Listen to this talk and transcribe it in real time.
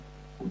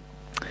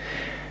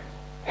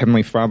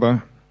Heavenly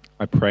Father,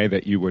 I pray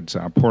that you would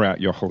pour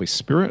out your Holy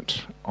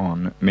Spirit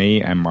on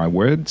me and my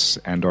words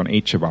and on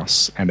each of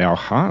us and our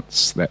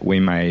hearts, that we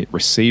may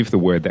receive the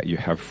word that you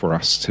have for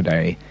us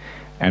today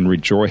and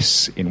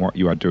rejoice in what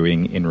you are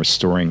doing in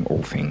restoring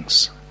all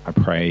things. I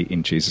pray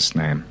in Jesus'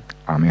 name.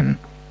 Amen.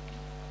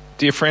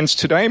 Dear friends,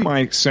 today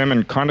my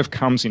sermon kind of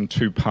comes in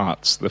two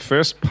parts. The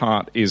first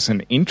part is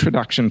an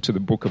introduction to the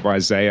book of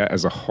Isaiah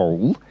as a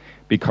whole,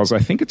 because I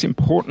think it's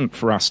important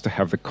for us to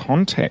have the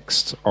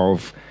context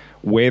of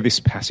where this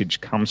passage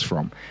comes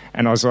from.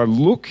 And as I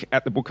look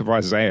at the book of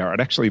Isaiah,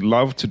 I'd actually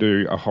love to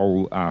do a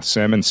whole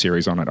sermon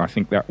series on it. I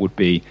think that would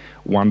be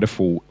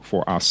wonderful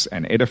for us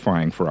and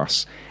edifying for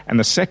us. And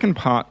the second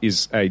part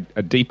is a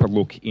deeper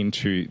look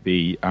into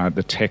the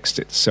text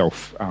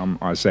itself,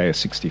 Isaiah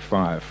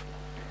 65.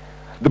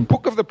 The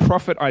book of the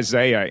prophet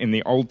Isaiah in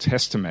the Old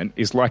Testament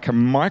is like a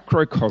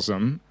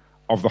microcosm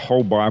of the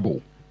whole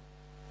Bible.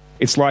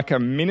 It's like a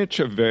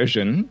miniature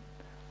version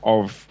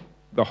of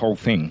the whole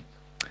thing.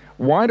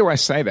 Why do I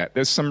say that?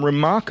 There's some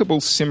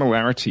remarkable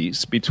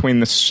similarities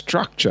between the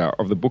structure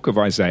of the book of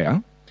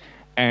Isaiah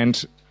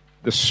and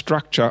the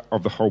structure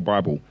of the whole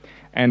Bible.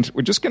 And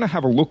we're just going to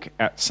have a look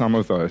at some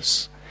of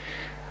those.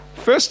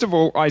 First of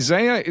all,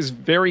 Isaiah is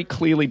very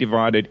clearly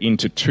divided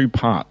into two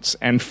parts.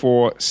 And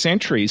for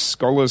centuries,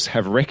 scholars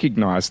have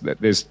recognized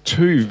that there's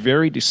two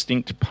very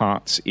distinct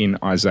parts in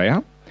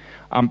Isaiah.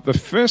 The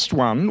first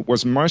one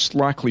was most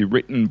likely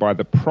written by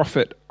the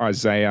prophet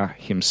Isaiah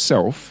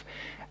himself.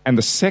 And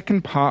the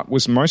second part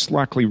was most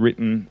likely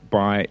written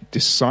by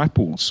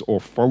disciples or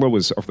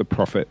followers of the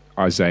prophet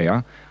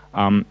Isaiah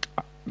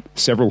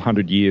several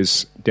hundred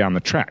years down the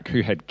track,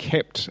 who had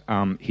kept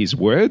his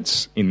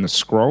words in the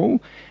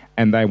scroll,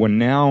 and they were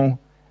now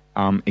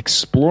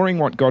exploring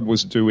what God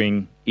was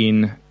doing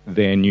in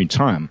their new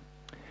time.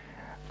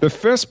 The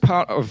first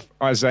part of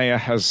Isaiah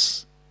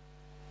has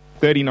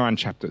 39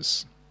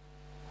 chapters,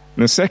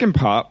 and the second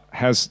part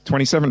has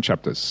 27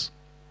 chapters.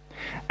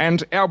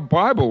 And our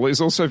Bible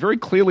is also very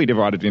clearly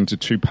divided into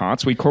two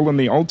parts. We call them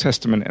the Old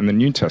Testament and the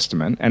New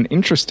Testament. And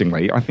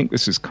interestingly, I think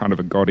this is kind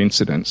of a God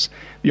incidence,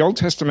 the Old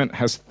Testament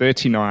has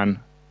 39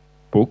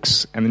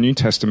 books and the New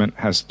Testament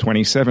has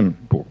 27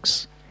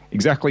 books,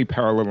 exactly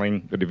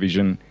paralleling the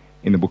division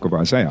in the book of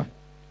Isaiah.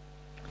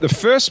 The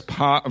first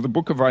part of the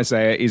book of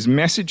Isaiah is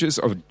messages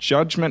of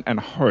judgment and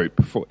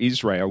hope for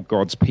Israel,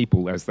 God's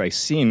people, as they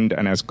sinned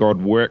and as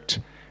God worked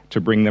to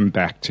bring them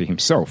back to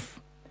himself.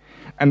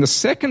 And the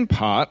second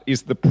part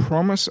is the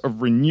promise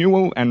of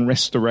renewal and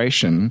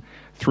restoration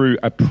through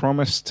a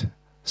promised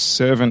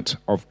servant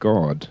of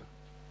God.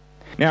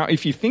 Now,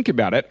 if you think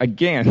about it,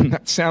 again,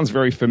 that sounds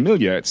very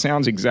familiar. It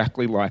sounds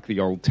exactly like the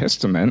Old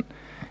Testament,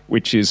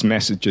 which is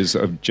messages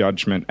of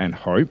judgment and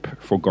hope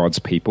for God's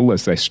people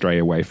as they stray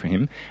away from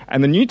him.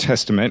 And the New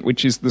Testament,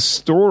 which is the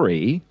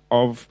story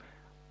of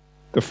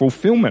the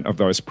fulfillment of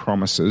those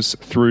promises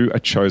through a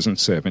chosen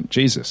servant,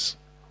 Jesus.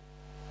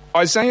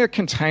 Isaiah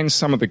contains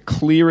some of the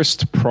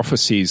clearest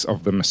prophecies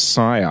of the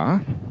Messiah,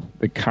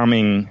 the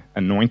coming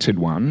anointed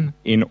one,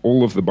 in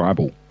all of the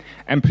Bible.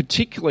 And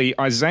particularly,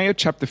 Isaiah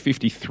chapter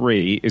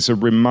 53 is a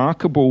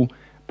remarkable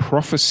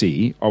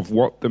prophecy of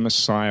what the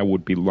Messiah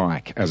would be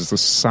like as the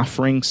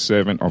suffering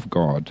servant of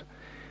God.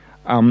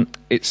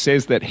 It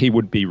says that he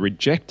would be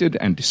rejected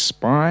and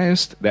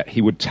despised, that he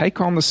would take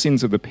on the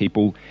sins of the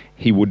people,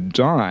 he would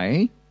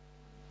die,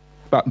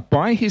 but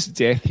by his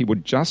death he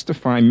would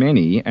justify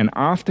many, and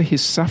after his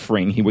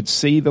suffering he would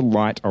see the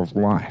light of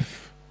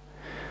life.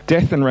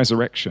 Death and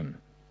resurrection.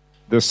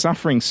 The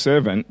suffering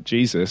servant,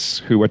 Jesus,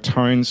 who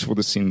atones for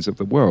the sins of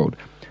the world.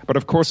 But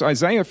of course,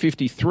 Isaiah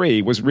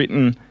 53 was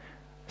written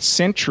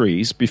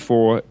centuries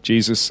before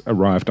Jesus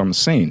arrived on the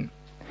scene.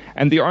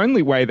 And the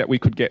only way that we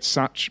could get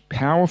such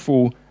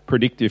powerful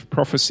predictive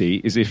prophecy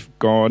is if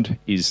God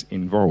is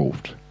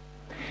involved.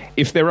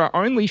 If there are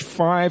only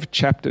 5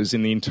 chapters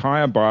in the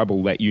entire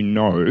Bible that you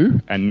know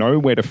and know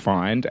where to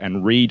find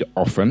and read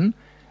often,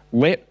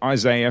 let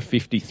Isaiah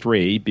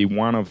 53 be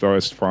one of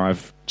those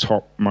 5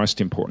 top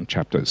most important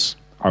chapters,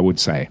 I would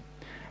say.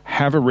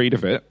 Have a read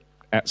of it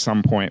at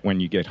some point when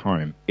you get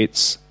home.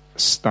 It's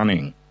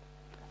stunning.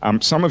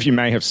 Some of you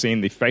may have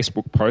seen the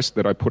Facebook post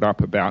that I put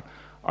up about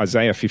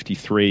Isaiah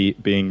 53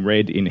 being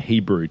read in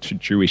Hebrew to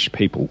Jewish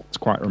people. It's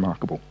quite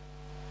remarkable.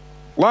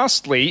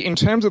 Lastly, in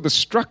terms of the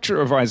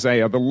structure of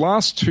Isaiah, the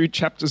last 2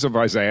 chapters of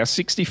Isaiah,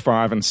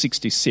 65 and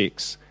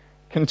 66,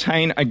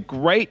 contain a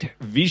great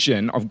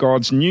vision of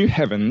God's new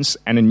heavens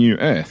and a new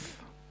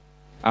earth,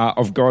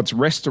 of God's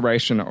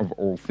restoration of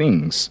all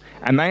things.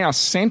 And they are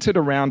centered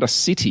around a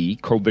city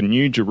called the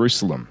New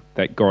Jerusalem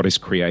that God is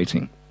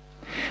creating.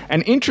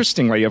 And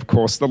interestingly, of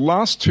course, the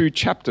last 2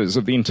 chapters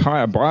of the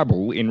entire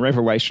Bible in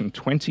Revelation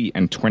 20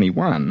 and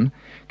 21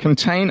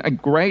 contain a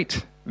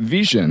great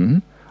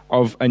vision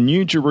of a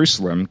new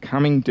Jerusalem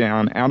coming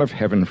down out of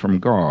heaven from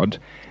God,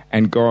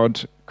 and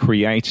God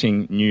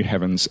creating new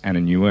heavens and a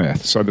new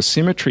earth. So the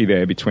symmetry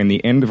there between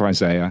the end of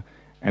Isaiah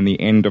and the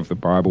end of the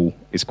Bible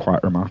is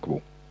quite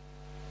remarkable.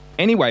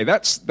 Anyway,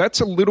 that's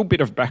a little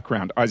bit of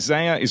background.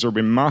 Isaiah is a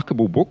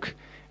remarkable book.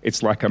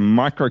 It's like a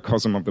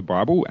microcosm of the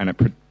Bible, and it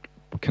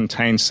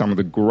contains some of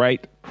the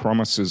great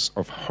promises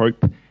of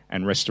hope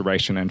and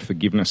restoration and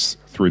forgiveness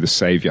through the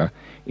Saviour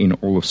in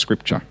all of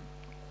Scripture.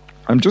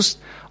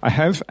 I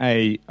have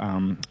a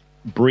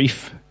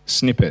brief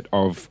snippet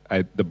of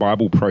the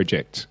Bible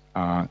Project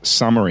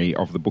summary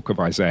of the book of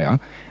Isaiah,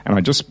 and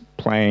I'm just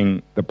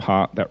playing the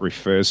part that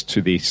refers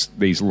to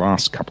these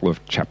last couple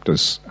of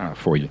chapters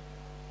for you.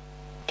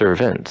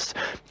 Servants,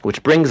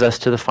 which brings us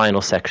to the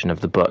final section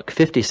of the book,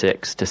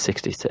 56 to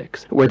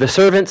 66, where the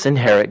servants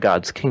inherit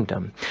God's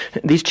kingdom.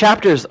 These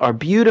chapters are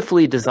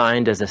beautifully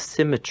designed as a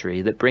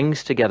symmetry that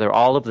brings together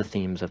all of the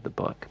themes of the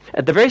book.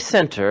 At the very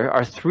center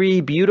are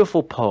 3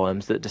 beautiful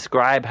poems that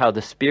describe how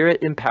the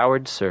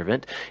Spirit-empowered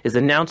servant is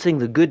announcing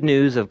the good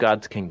news of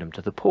God's kingdom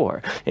to the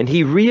poor, and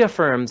he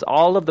reaffirms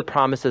all of the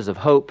promises of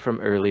hope from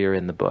earlier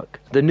in the book.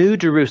 The New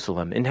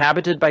Jerusalem,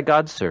 inhabited by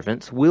God's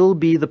servants, will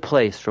be the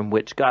place from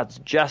which God's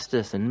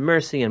justice and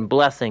mercy and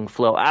blessing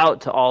flow out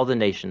to all the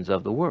nations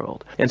of the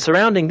world. And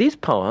surrounding these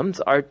poems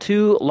are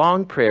 2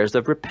 long prayers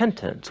of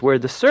repentance, where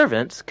the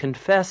servants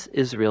confess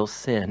Israel's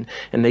sin,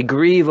 and they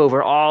grieve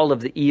over all of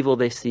the evil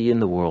they see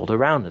in the world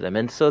around them.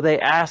 And so they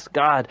ask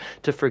God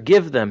to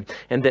forgive them,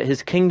 and that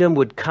his kingdom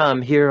would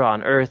come here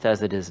on earth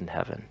as it is in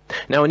heaven.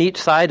 Now, on each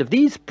side of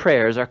these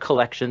prayers are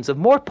collections of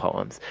more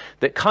poems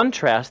that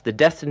contrast the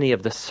destiny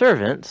of the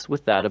servants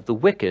with that of the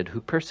wicked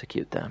who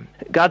persecute them.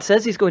 God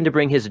says he's going to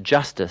bring his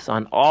justice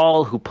on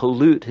all who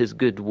pollute his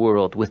good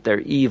world with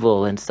their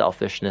evil and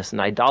selfishness and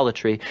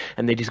idolatry,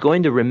 and that he's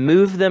going to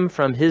remove them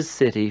from his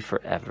city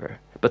forever.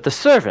 But the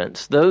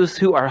servants, those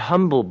who are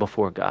humble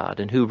before God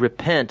and who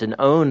repent and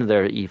own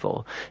their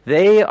evil,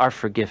 they are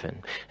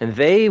forgiven, and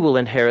they will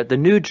inherit the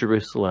New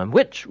Jerusalem,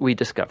 which, we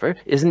discover,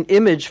 is an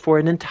image for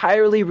an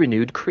entirely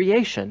renewed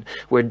creation,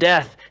 where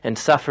death and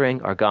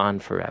suffering are gone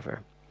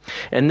forever.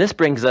 And this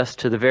brings us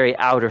to the very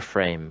outer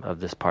frame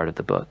of this part of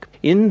the book.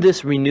 In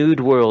this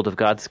renewed world of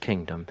God's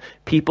kingdom,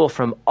 people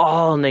from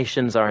all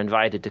nations are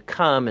invited to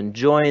come and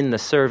join the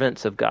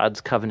servants of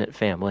God's covenant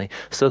family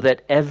so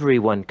that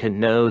everyone can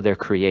know their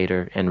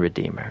Creator and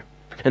Redeemer.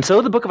 And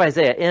so the book of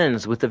Isaiah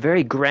ends with the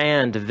very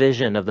grand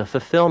vision of the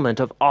fulfillment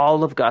of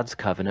all of God's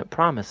covenant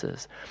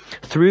promises.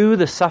 Through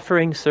the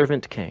suffering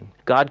servant king,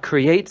 God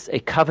creates a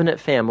covenant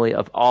family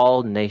of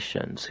all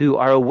nations who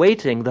are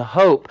awaiting the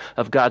hope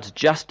of God's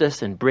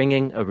justice and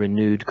bringing a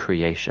renewed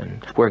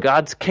creation, where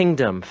God's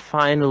kingdom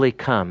finally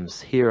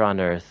comes here on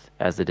earth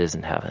as it is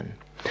in heaven.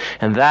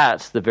 And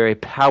that's the very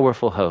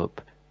powerful hope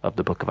of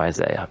the book of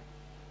Isaiah.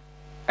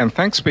 And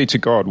thanks be to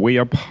God, we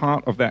are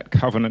part of that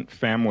covenant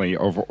family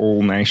of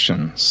all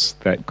nations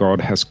that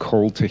God has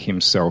called to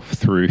himself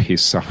through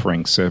his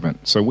suffering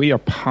servant. So we are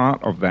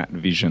part of that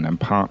vision and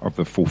part of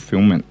the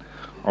fulfillment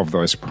of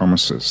those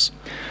promises.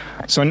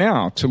 So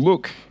now to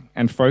look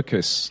and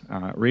focus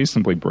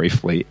reasonably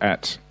briefly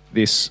at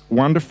this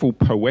wonderful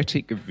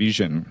poetic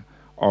vision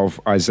of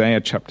Isaiah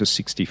chapter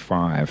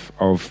 65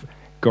 of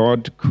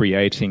God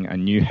creating a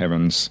new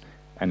heavens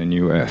and a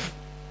new earth.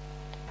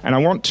 And I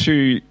want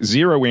to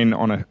zero in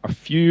on a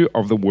few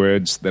of the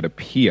words that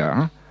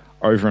appear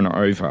over and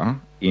over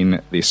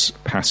in this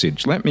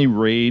passage. Let me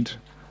read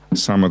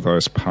some of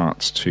those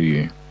parts to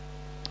you.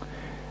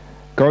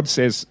 God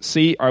says,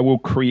 "See, I will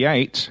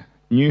create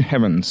new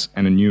heavens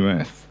and a new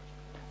earth.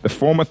 The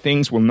former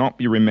things will not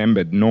be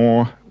remembered,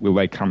 nor will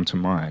they come to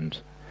mind.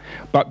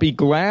 But be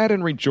glad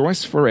and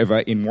rejoice forever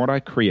in what I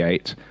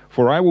create,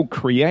 for I will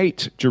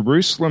create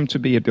Jerusalem to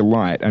be a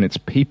delight and its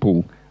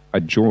people a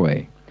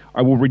joy.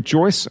 I will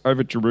rejoice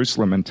over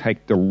Jerusalem and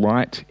take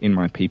delight in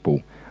my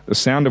people. The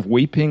sound of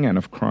weeping and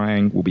of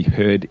crying will be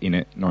heard in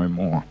it no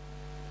more."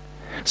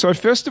 So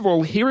first of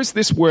all, here is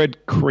this word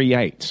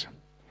create.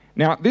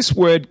 Now, this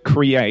word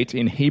create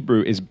in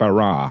Hebrew is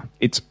bara.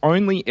 It's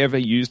only ever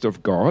used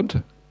of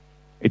God.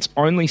 It's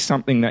only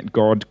something that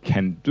God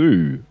can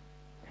do.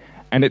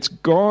 And it's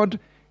God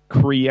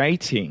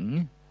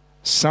creating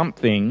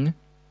something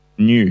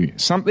new,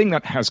 something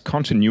that has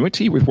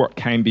continuity with what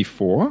came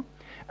before.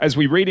 As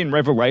we read in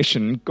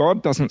Revelation,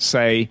 God doesn't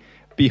say,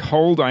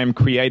 "Behold, I am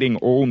creating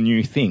all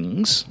new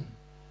things,"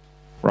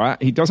 right?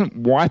 He doesn't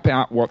wipe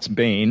out what's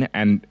been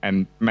and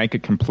make a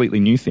completely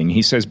new thing.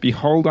 He says,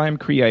 "Behold, I am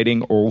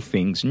creating all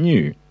things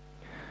new."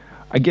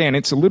 Again,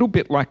 it's a little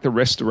bit like the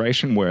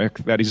restoration work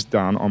that is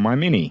done on my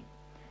Mini.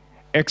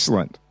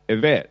 Excellent.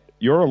 Yvette,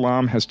 your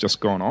alarm has just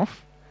gone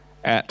off.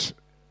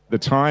 The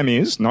time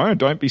is, no,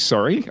 don't be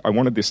sorry. I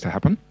wanted this to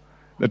happen.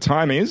 The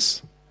time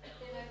is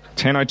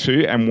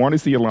 10:02, and what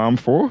is the alarm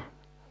for?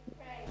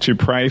 To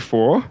pray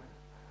for.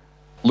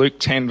 Luke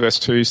 10 verse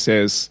 2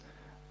 says,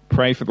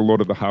 "Pray for the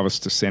Lord of the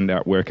harvest to send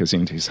out workers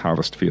into his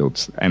harvest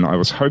fields." And I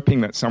was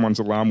hoping that someone's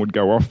alarm would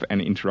go off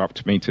and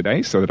interrupt me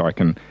today so that I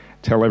can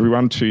tell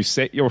everyone to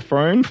set your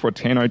phone for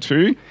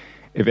 10:02.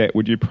 Yvette,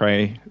 would you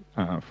pray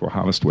for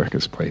harvest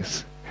workers,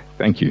 please?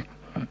 Thank you.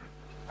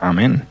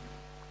 Amen.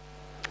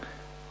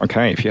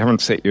 Okay, if you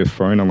haven't set your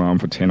phone alarm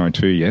for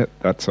 10:02 yet,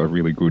 that's a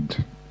really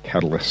good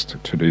catalyst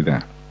to do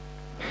that.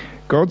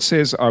 God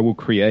says, "I will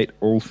create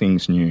all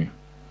things new."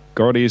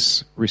 God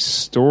is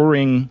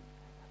restoring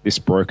this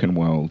broken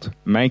world,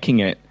 making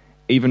it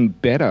even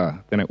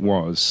better than it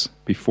was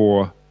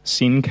before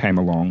sin came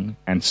along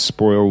and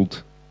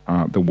spoiled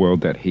the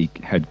world that he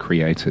had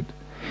created.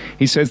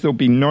 He says there'll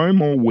be no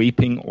more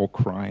weeping or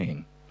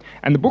crying.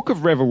 And the book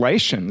of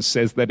Revelation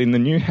says that in the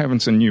new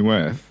heavens and new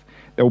earth,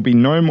 there will be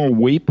no more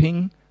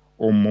weeping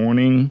or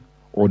mourning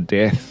or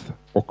death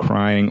or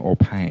crying or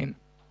pain.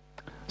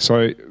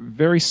 So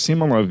very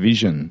similar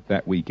vision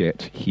that we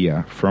get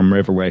here from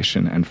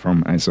Revelation and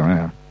from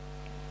Isaiah.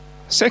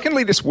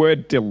 Secondly, this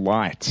word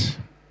delight.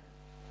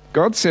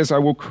 God says, I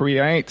will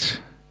create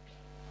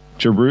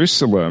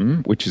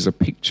Jerusalem, which is a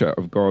picture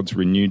of God's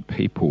renewed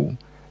people,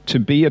 to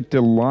be a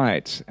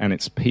delight and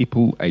its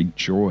people a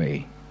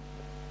joy.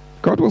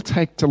 God will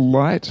take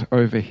delight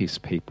over his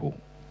people.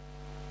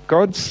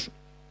 God's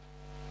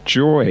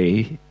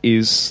joy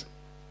is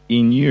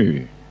in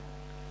you.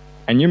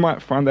 And you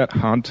might find that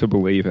hard to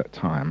believe at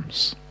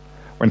times.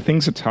 When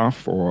things are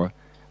tough or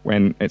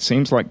when it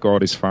seems like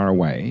God is far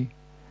away,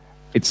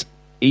 it's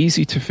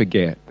easy to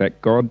forget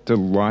that God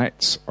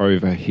delights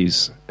over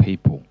his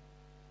people.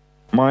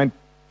 My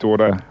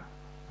daughter,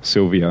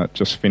 Sylvia,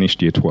 just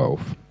finished year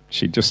 12.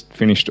 She just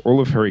finished all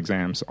of her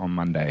exams on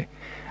Monday.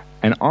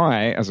 And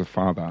I, as a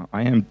father,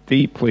 I am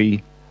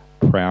deeply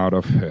proud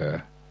of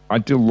her. I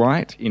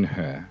delight in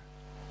her.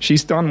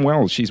 She's done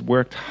well. She's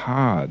worked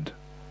hard.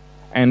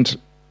 And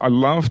I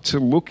love to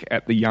look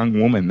at the young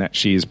woman that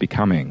she is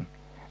becoming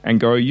and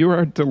go, you're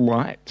a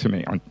delight to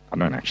me. I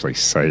don't actually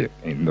say it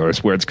in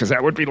those words because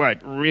that would be like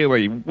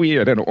really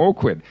weird and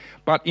awkward.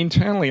 But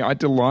internally, I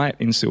delight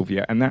in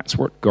Sylvia, and that's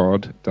what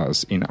God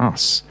does in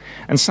us.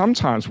 And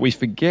sometimes we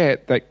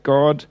forget that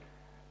God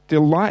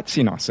delights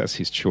in us as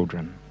his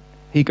children.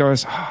 He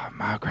goes,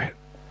 Margaret,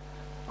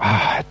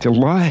 I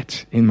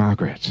delight in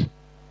Margaret.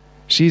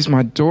 She's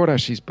my daughter.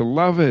 She's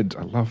beloved.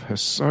 I love her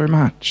so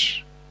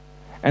much.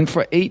 And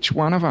for each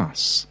one of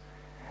us,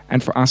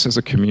 and for us as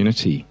a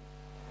community,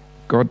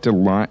 God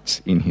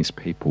delights in his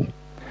people.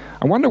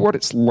 I wonder what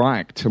it's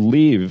like to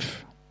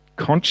live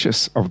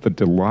conscious of the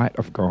delight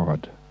of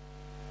God,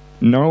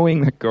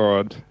 knowing that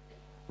God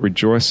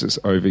rejoices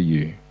over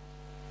you,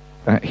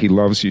 that he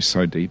loves you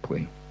so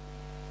deeply.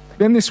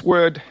 Then this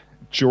word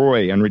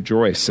joy and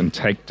rejoice and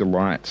take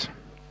delight.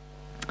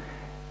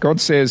 God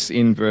says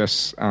in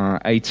verse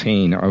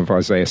 18 of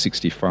Isaiah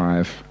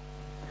 65,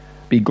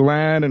 be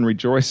glad and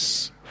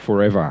rejoice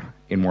forever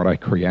in what I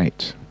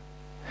create.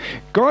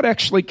 God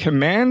actually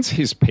commands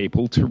his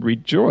people to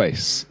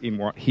rejoice in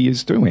what he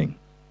is doing.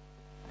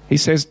 He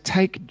says,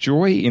 take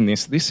joy in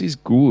this. This is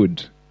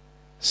good.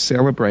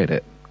 Celebrate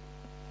it.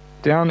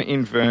 Down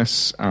in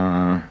verse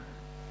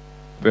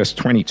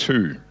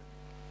 22,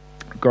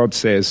 God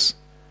says,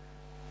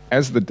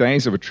 as the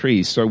days of a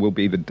tree, so will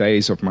be the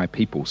days of my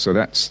people. So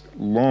that's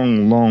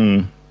long,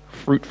 long,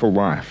 fruitful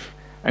life.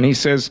 And he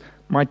says,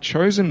 my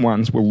chosen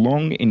ones will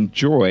long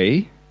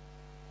enjoy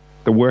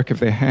the work of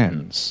their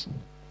hands.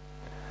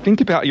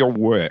 Think about your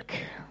work.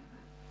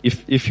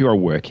 If you are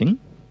working,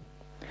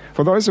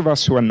 for those of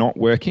us who are not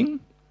working,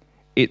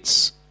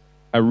 it's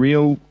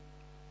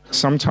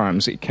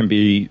sometimes it can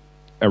be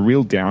a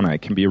real downer,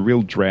 it can be a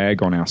real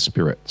drag on our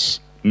spirits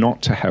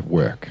not to have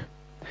work.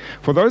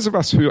 For those of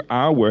us who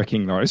are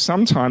working, though,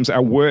 sometimes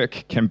our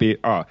work can be,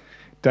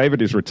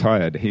 David is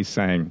retired. He's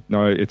saying,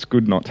 no, it's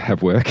good not to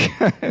have work.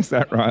 Is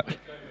that right?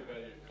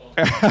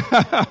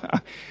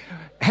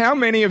 How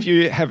many of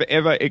you have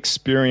ever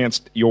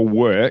experienced your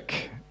work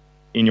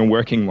in your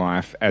working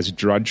life as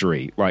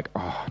drudgery? Like,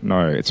 oh,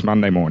 no, it's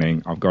Monday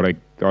morning. I've got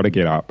to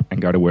get up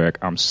and go to work.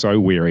 I'm so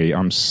weary.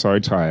 I'm so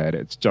tired.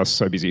 It's just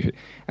so busy.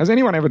 Has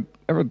anyone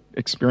ever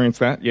experienced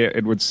that? Yeah,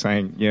 Edward's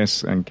saying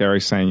yes, and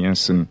Gary's saying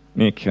yes, and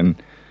Nick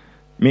and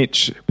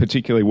Mitch,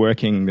 particularly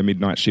working the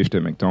midnight shift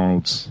at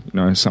McDonald's,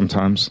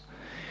 sometimes.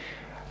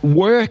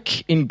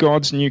 Work in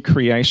God's new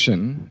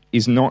creation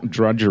is not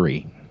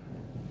drudgery.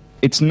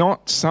 It's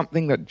not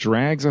something that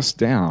drags us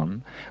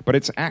down, but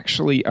it's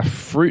actually a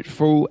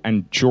fruitful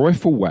and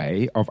joyful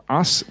way of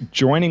us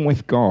joining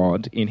with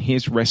God in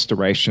his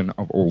restoration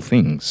of all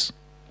things.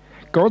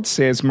 God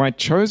says, my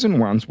chosen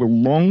ones will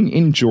long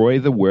enjoy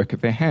the work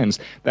of their hands.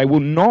 They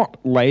will not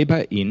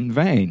labor in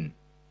vain.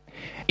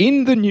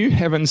 In the new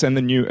heavens and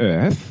the new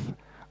earth,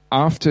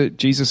 after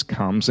Jesus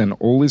comes and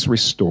all is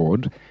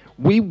restored,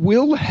 we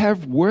will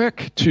have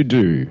work to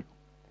do,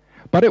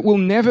 but it will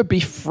never be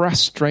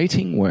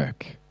frustrating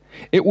work.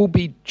 It will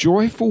be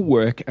joyful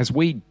work as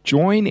we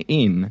join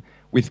in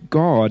with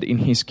God in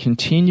his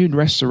continued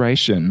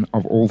restoration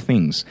of all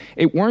things.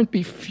 It won't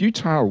be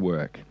futile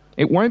work.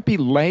 It won't be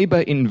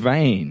labor in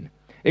vain.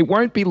 It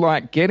won't be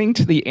like getting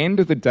to the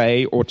end of the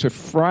day or to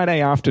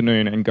Friday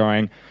afternoon and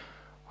going,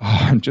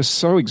 I'm just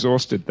so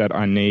exhausted that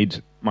I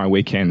need my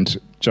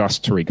weekend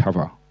just to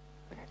recover.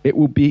 It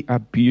will be a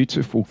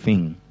beautiful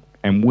thing,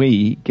 and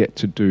we get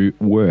to do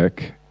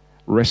work,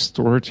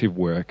 restorative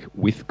work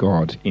with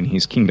God in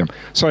his kingdom.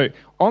 So,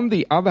 on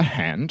the other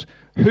hand,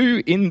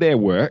 who in their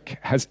work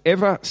has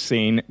ever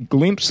seen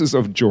glimpses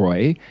of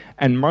joy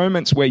and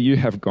moments where you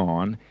have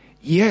gone,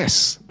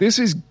 yes, this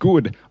is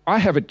good. I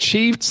have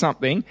achieved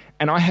something,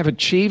 and I have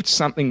achieved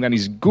something that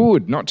is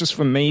good, not just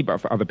for me, but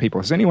for other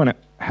people. Has anyone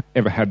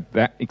ever had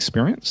that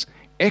experience?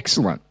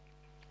 Excellent.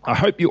 I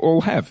hope you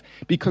all have,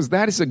 because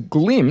that is a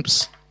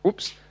glimpse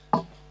of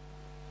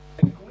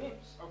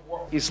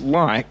what is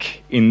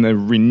like in the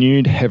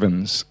renewed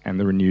heavens and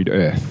the renewed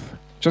earth.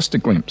 Just a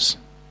glimpse.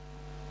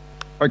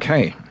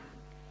 Okay,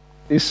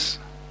 this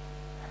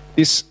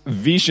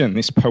vision,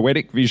 this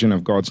poetic vision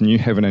of God's new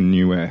heaven and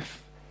new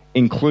earth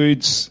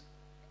includes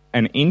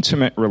an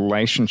intimate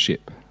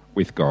relationship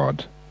with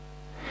God.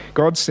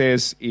 God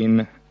says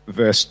in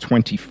verse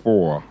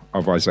 24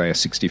 of Isaiah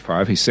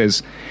 65, he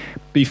says,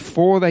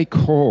 "Before they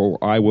call,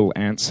 I will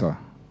answer,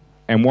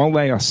 and while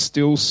they are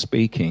still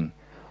speaking,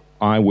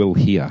 I will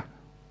hear."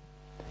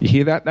 You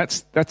hear that?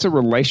 That's a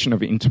relation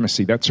of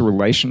intimacy. That's a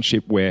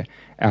relationship where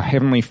our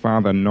Heavenly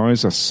Father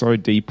knows us so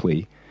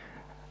deeply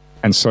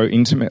and so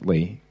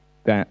intimately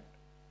that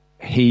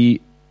he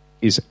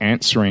is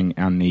answering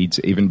our needs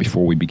even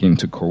before we begin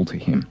to call to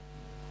him.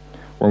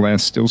 While they are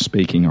still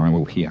speaking, I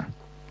will hear.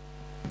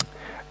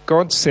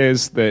 God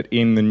says that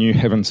in the new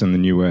heavens and the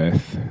new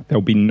earth,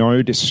 there'll be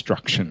no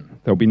destruction.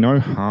 There'll be no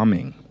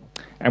harming.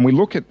 And we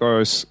look at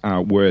those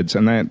words,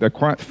 and they're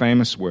quite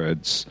famous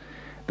words.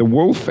 The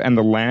wolf and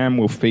the lamb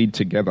will feed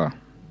together,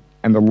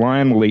 and the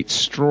lion will eat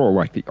straw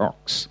like the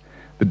ox.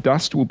 The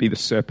dust will be the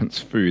serpent's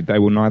food. They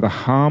will neither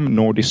harm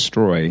nor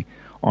destroy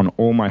on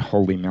all my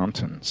holy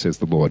mountain, says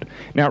the Lord.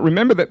 Now,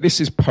 remember that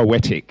this is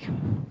poetic.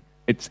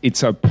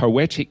 It's a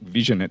poetic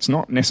vision. It's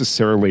not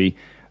necessarily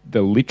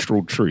the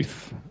literal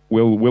truth.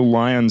 Will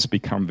lions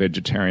become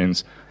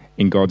vegetarians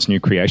in God's new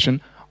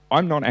creation?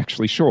 I'm not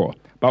actually sure.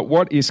 But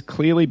what is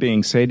clearly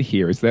being said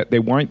here is that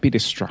there won't be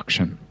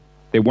destruction.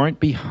 There won't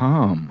be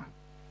harm.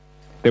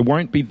 There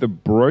won't be the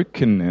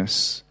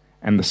brokenness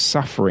and the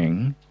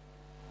suffering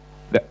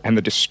and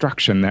the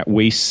destruction that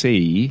we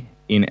see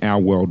in our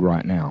world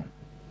right now.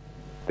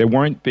 There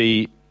won't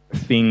be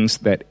things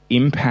that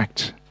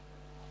impact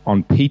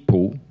on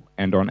people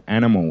and on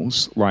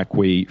animals like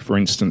we, for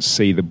instance,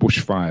 see the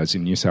bushfires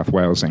in New South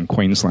Wales and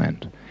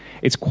Queensland.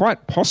 It's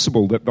quite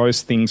possible that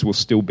those things will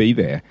still be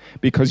there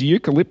because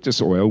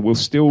eucalyptus oil will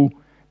still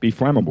be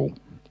flammable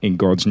in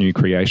God's new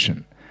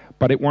creation,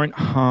 but it won't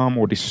harm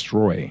or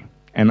destroy.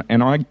 And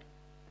I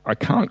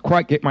can't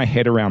quite get my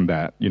head around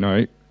that. You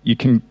know, you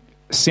can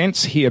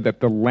sense here that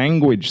the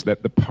language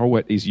that the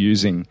poet is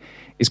using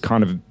is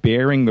kind of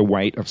bearing the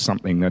weight of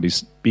something that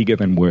is bigger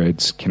than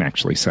words can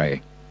actually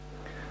say.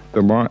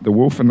 The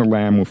wolf and the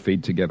lamb will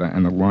feed together,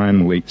 and the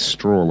lion will eat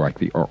straw like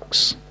the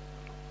ox.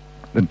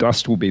 The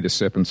dust will be the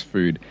serpent's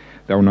food.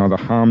 They will neither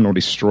harm nor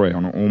destroy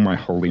on all my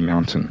holy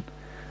mountain,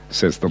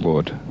 says the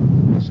Lord.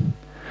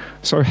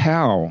 So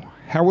how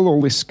will all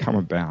this come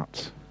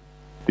about?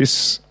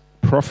 This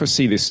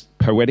prophecy, this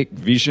poetic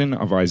vision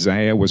of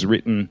Isaiah was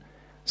written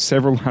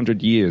several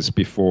hundred years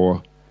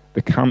before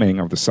the coming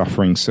of the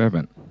suffering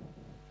servant.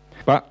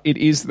 But it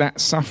is that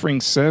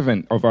suffering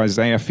servant of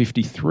Isaiah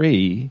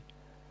 53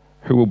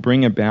 who will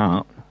bring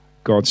about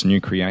God's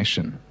new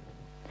creation.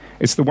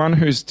 It's the one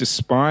who's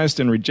despised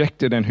and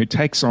rejected and who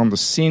takes on the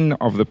sin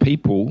of the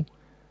people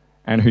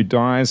and who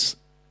dies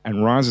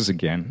and rises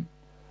again,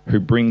 who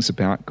brings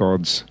about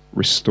God's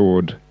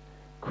restored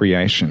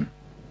creation.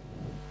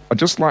 I'd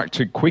just like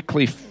to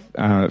quickly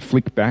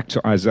flick back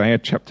to Isaiah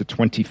chapter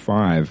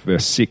 25,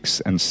 verse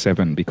 6 and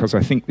 7, because I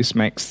think this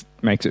makes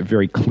it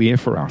very clear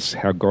for us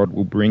how God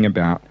will bring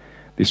about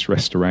this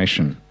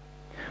restoration.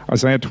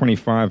 Isaiah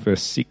 25,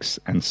 verse 6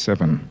 and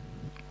 7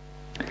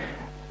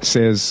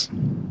 says,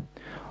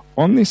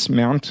 "On this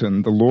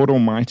mountain the Lord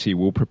Almighty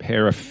will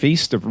prepare a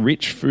feast of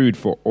rich food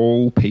for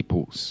all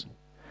peoples,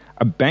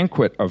 a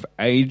banquet of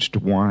aged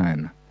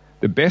wine,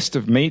 the best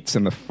of meats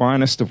and the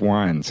finest of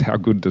wines." How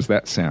good does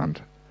that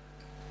sound?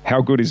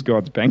 How good is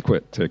God's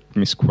banquet, to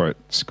misquote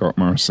Scott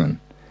Morrison.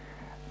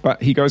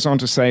 But he goes on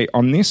to say,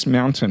 "On this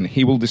mountain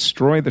he will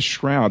destroy the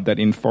shroud that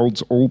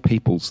enfolds all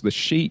peoples, the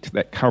sheet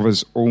that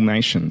covers all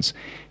nations.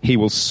 He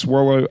will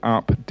swallow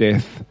up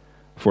death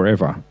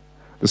forever.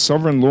 The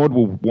sovereign Lord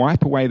will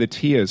wipe away the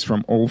tears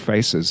from all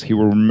faces. He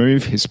will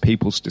remove his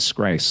people's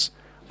disgrace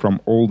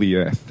from all the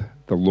earth.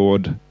 The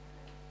Lord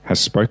has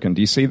spoken."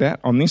 Do you see that?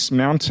 On this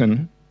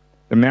mountain,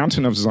 the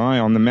mountain of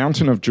Zion, the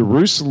mountain of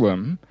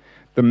Jerusalem,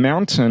 the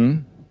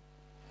mountain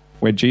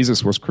where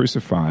Jesus was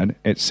crucified,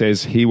 it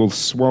says he will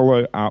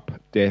swallow up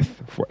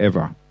death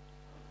forever.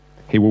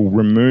 He will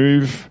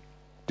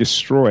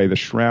destroy the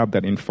shroud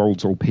that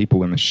enfolds all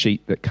people and the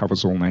sheet that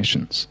covers all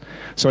nations.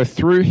 So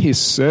through his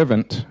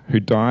servant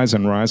who dies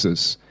and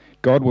rises,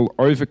 God will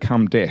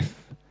overcome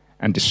death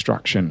and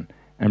destruction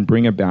and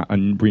bring about a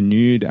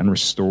renewed and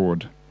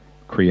restored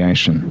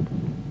creation.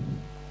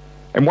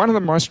 And one of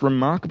the most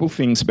remarkable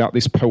things about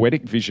this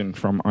poetic vision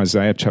from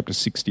Isaiah chapter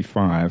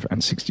 65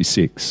 and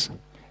 66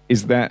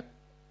 is that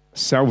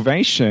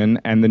salvation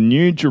and the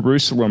new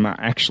Jerusalem are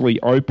actually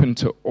open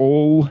to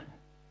all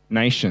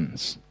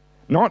nations,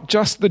 not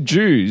just the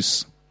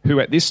Jews who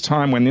at this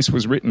time when this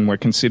was written were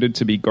considered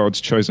to be God's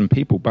chosen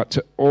people, but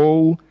to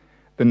all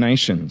the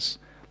nations.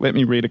 let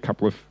me read a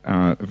couple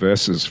of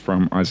verses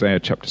from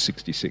Isaiah chapter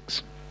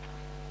 66.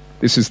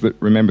 This is,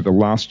 remember, the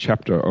last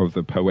chapter of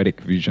the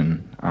poetic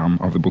vision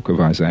of the book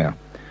of Isaiah.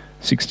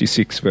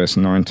 66, verse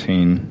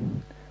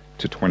 19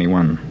 to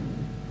 21.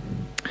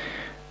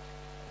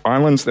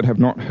 Islands that have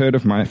not heard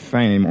of my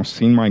fame or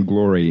seen my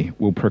glory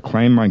will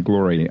proclaim my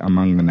glory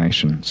among the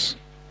nations.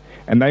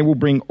 And they will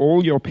bring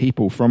all your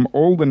people from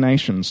all the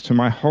nations to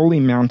my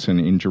holy mountain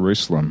in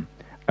Jerusalem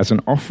as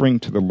an offering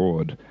to the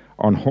Lord,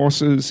 on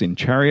horses, in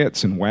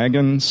chariots and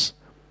wagons,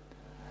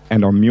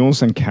 and on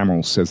mules and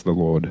camels, says the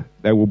Lord.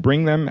 They will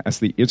bring them as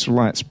the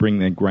Israelites bring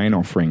their grain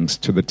offerings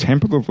to the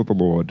temple of the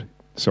Lord,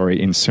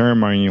 in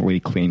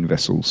ceremonially clean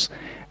vessels.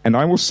 And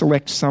I will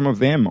select some of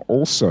them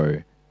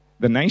also,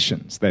 the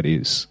nations, that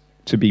is,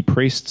 to be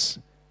priests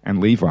and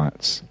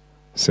Levites,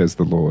 says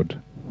the Lord.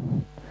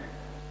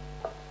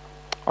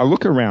 I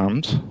look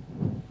around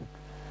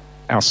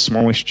our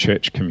smallish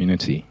church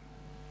community,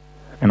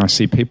 and I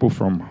see people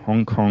from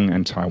Hong Kong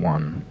and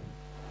Taiwan,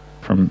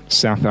 from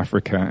South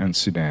Africa and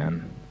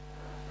Sudan,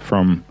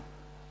 from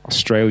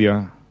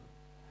Australia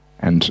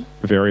and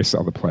various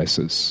other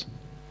places.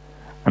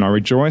 And I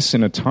rejoice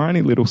in a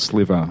tiny little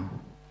sliver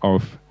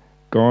of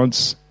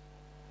God's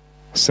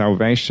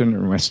salvation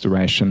and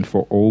restoration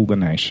for all the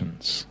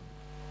nations.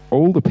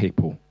 All the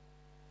people,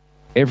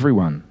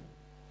 everyone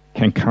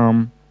can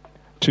come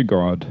to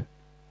God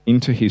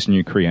into his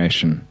new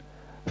creation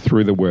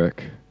through the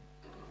work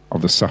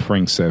of the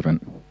suffering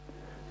servant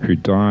who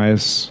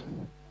dies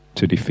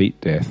to defeat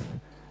death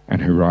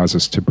and who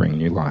rises to bring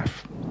new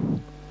life.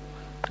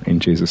 In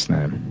Jesus'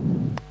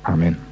 name, amen.